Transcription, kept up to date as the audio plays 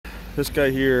this guy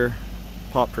here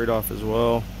popped right off as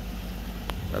well.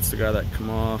 That's the guy that come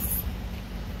off.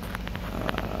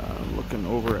 Looking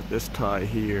over at this tie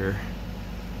here,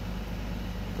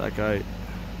 that guy,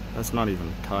 that's not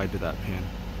even tied to that pin.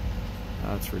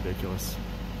 That's ridiculous.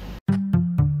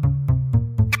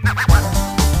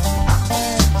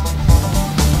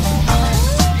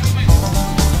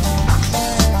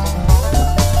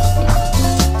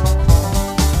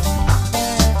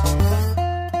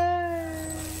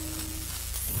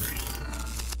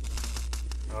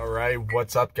 Alright,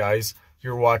 what's up guys?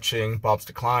 You're watching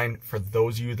Bobsdecline. For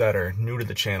those of you that are new to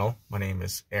the channel, my name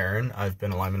is Aaron. I've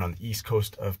been a lineman on the east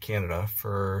coast of Canada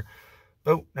for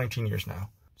about 19 years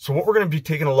now. So what we're going to be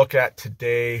taking a look at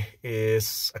today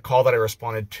is a call that I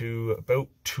responded to about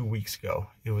 2 weeks ago.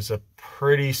 It was a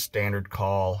pretty standard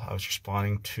call. I was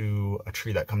responding to a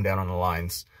tree that come down on the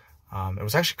lines. It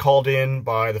was actually called in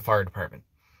by the fire department.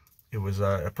 It was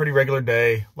a pretty regular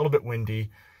day, a little bit windy,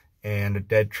 and a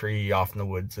dead tree off in the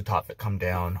woods, the top that come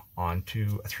down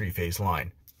onto a three-phase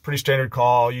line. Pretty standard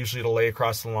call. Usually it'll lay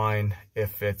across the line.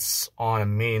 If it's on a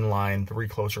main line, the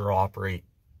recloser will operate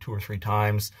 2 or 3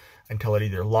 times until it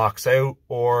either locks out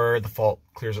or the fault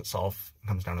clears itself and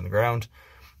comes down on the ground.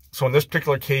 So in this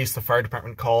particular case, the fire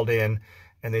department called in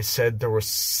and they said there was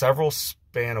several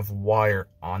span of wire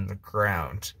on the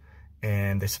ground.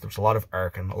 And they said there was a lot of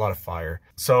arc and a lot of fire.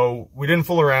 So we didn't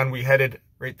fool around. We headed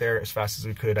right there as fast as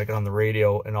we could. I got on the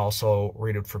radio and also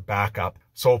radioed for backup.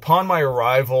 So upon my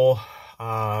arrival,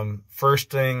 first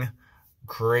thing,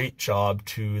 great job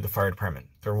to the fire department.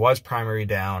 There was primary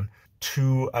down.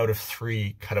 2 out of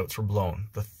 3 cutouts were blown.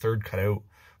 The third cutout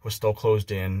was still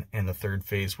closed in and the third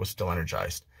phase was still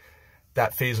energized.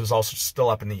 That phase was also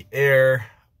still up in the air,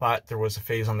 but there was a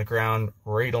phase on the ground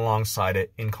right alongside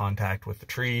it in contact with the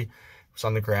tree. It was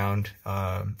on the ground,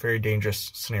 very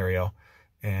dangerous scenario.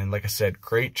 And like I said,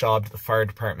 great job to the fire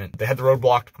department. They had the road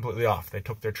blocked completely off. They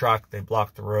took their truck, they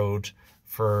blocked the road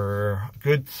for a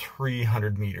good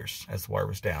 300 meters as the wire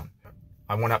was down.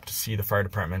 I went up to see the fire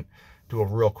department, do a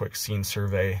real quick scene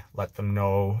survey, let them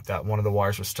know that one of the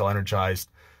wires was still energized,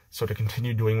 so to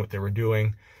continue doing what they were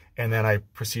doing. And then I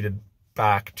proceeded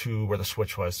back to where the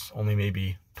switch was, only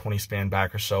maybe 20 span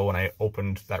back or so, when I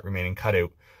opened that remaining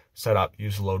cutout, set up,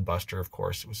 used the Loadbuster, of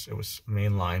course. It was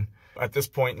main line. At this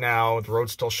point now, the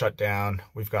road's still shut down.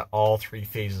 We've got all 3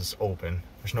 phases open.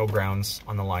 There's no grounds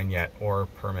on the line yet, or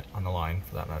permit on the line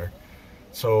for that matter.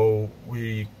 So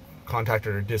we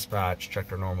contacted our dispatch,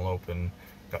 checked our normal open,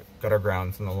 got our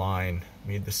grounds on the line,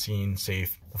 made the scene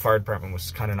safe. The fire department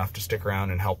was kind enough to stick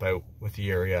around and help out with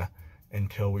the area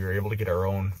until we were able to get our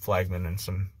own flagman and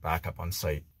some backup on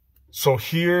site. So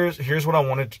here's what I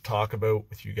wanted to talk about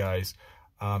with you guys.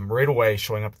 Right away,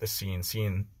 showing up at the scene,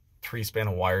 seeing 3 span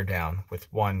of wire down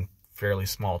with 1 fairly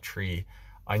small tree,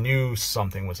 I knew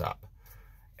something was up.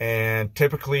 And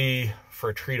typically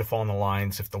for a tree to fall on the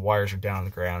lines, if the wires are down on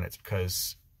the ground, it's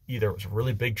because either it was a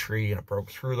really big tree and it broke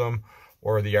through them,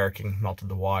 or the arcing melted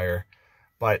the wire.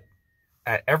 But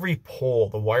at every pole,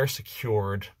 the wire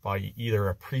secured by either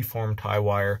a preformed tie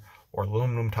wire or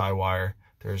aluminum tie wire.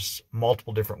 There's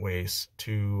multiple different ways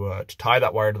to tie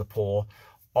that wire to the pole,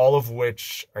 all of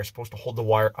which are supposed to hold the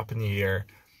wire up in the air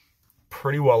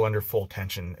pretty well under full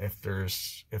tension if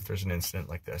there's an incident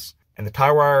like this. And the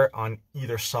tie wire on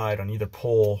either side, on either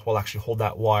pole, will actually hold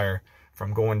that wire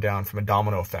from going down, from a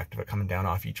domino effect of it coming down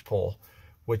off each pole,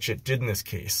 which it did in this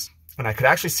case. And I could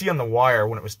actually see on the wire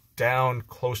when it was down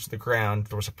close to the ground,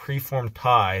 there was a preformed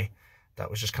tie that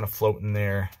was just kind of floating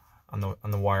there on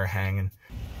the wire hanging.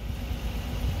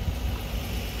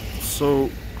 So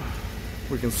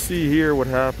we can see here what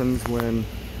happens when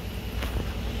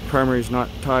primary is not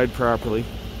tied properly.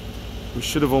 We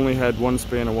should have only had 1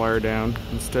 span of wire down.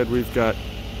 Instead we've got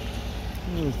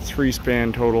 3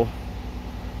 span total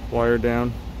wire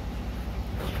down.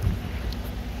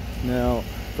 Now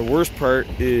the worst part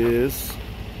is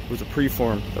it was a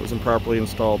preform that was improperly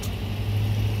installed,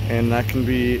 and that can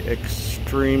be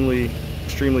extremely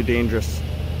dangerous.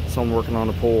 Someone working on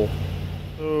a pole.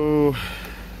 So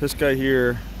this guy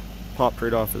here popped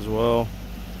right off as well.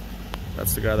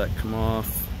 That's the guy that come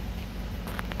off.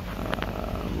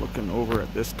 Looking over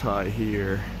at this tie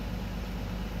here,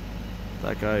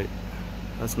 that guy,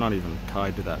 that's not even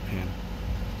tied to that pin.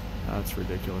 That's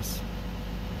ridiculous.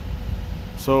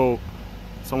 So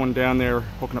someone down there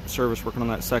hooking up service, working on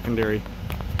that secondary,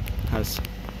 has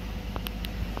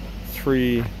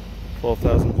 3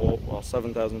 12,000 volt, well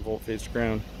 7,000 volt phase to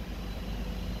ground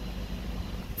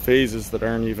phases that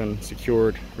aren't even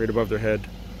secured right above their head.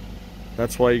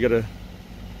 That's why you gotta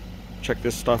check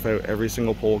this stuff out every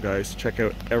single pole, guys. Check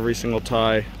out every single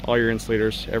tie, all your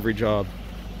insulators, every job.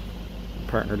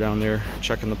 partner down there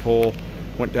checking the pole.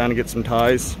 Went down to get some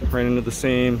ties, ran into the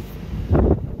same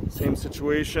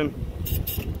situation.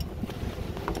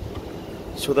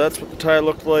 So that's what the tie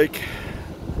looked like.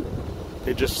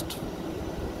 They just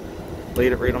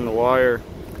laid it right on the wire.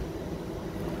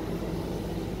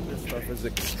 This stuff is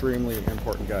extremely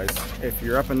important, guys. If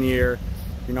you're up in the air,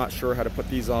 you're not sure how to put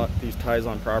these ties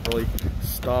on properly,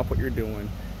 stop what you're doing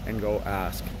and go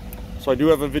ask. So I do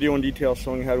have a video in detail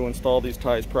showing how to install these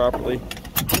ties properly.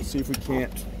 We'll see if we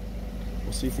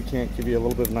can't give you a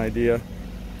little bit of an idea.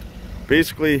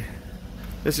 Basically,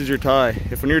 this is your tie.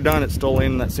 If when you're done it's still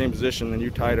laying in that same position, then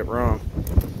you tied it wrong.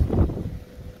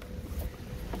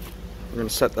 We're going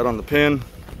to set that on the pin.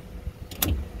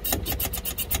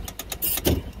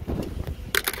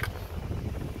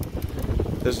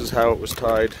 This is how it was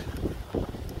tied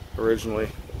originally.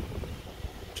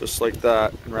 Just like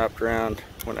that, and wrapped around.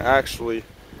 When actually,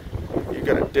 you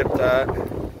gotta dip that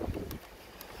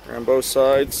around both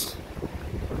sides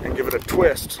and give it a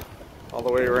twist all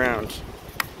the way around.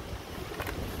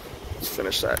 Let's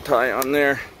finish that tie on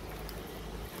there.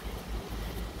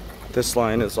 This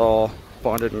line is all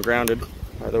bonded and grounded,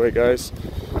 by the way, guys.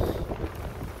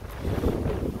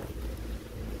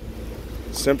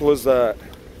 Simple as that.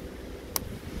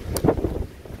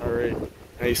 Alright,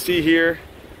 now you see here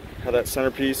how that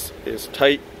centerpiece is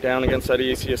tight down against that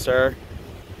ACSR,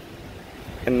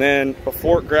 and then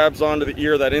before it grabs onto the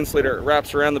ear of that insulator, it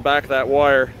wraps around the back of that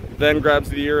wire, then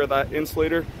grabs the ear of that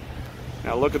insulator.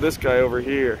 Now look at this guy over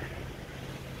here.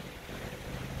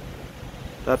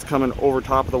 That's coming over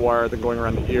top of the wire, then going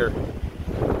around the ear.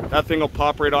 That thing will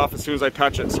pop right off as soon as I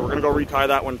touch it, so we're gonna go retie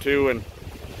that one too and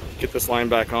get this line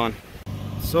back on.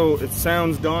 So it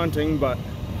sounds daunting, but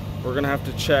we're gonna have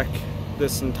to check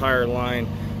this entire line.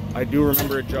 I do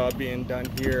remember a job being done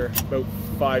here about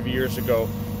 5 years ago,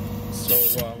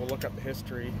 so we'll look up the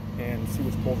history and see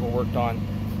which poles were worked on.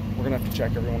 We're gonna have to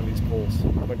check every one of these poles.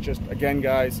 But just again,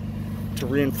 guys, to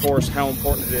reinforce how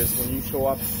important it is when you show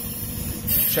up,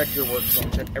 check your work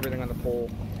zone, check everything on the pole.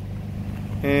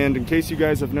 And in case you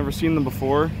guys have never seen them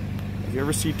before, if you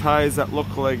ever see ties that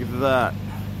look like that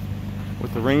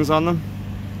with the rings on them,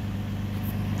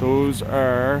 those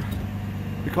are,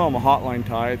 we call them a hotline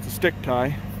tie. It's a stick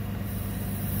tie.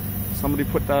 Somebody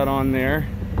put that on there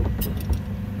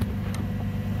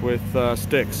with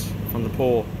sticks from the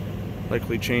pole.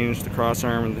 Likely changed the cross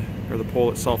arm or the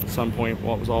pole itself at some point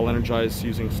while it was all energized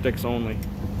using sticks only.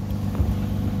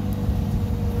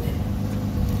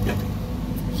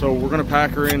 So we're gonna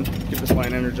pack her in, get this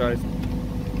line energized.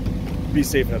 Be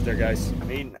safe out there, guys.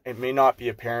 It may not be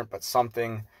apparent, but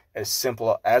something as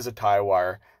simple as a tie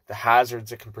wire, the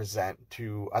hazards it can present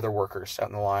to other workers out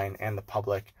in the line and the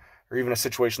public, or even a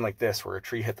situation like this where a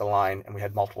tree hit the line and we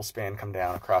had multiple span come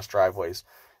down across driveways,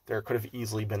 there could have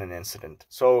easily been an incident.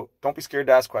 So don't be scared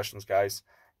to ask questions, guys.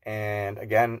 And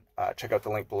again, check out the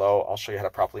link below. I'll show you how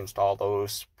to properly install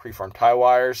those preformed tie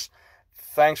wires.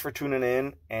 Thanks for tuning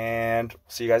in, and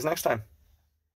see you guys next time.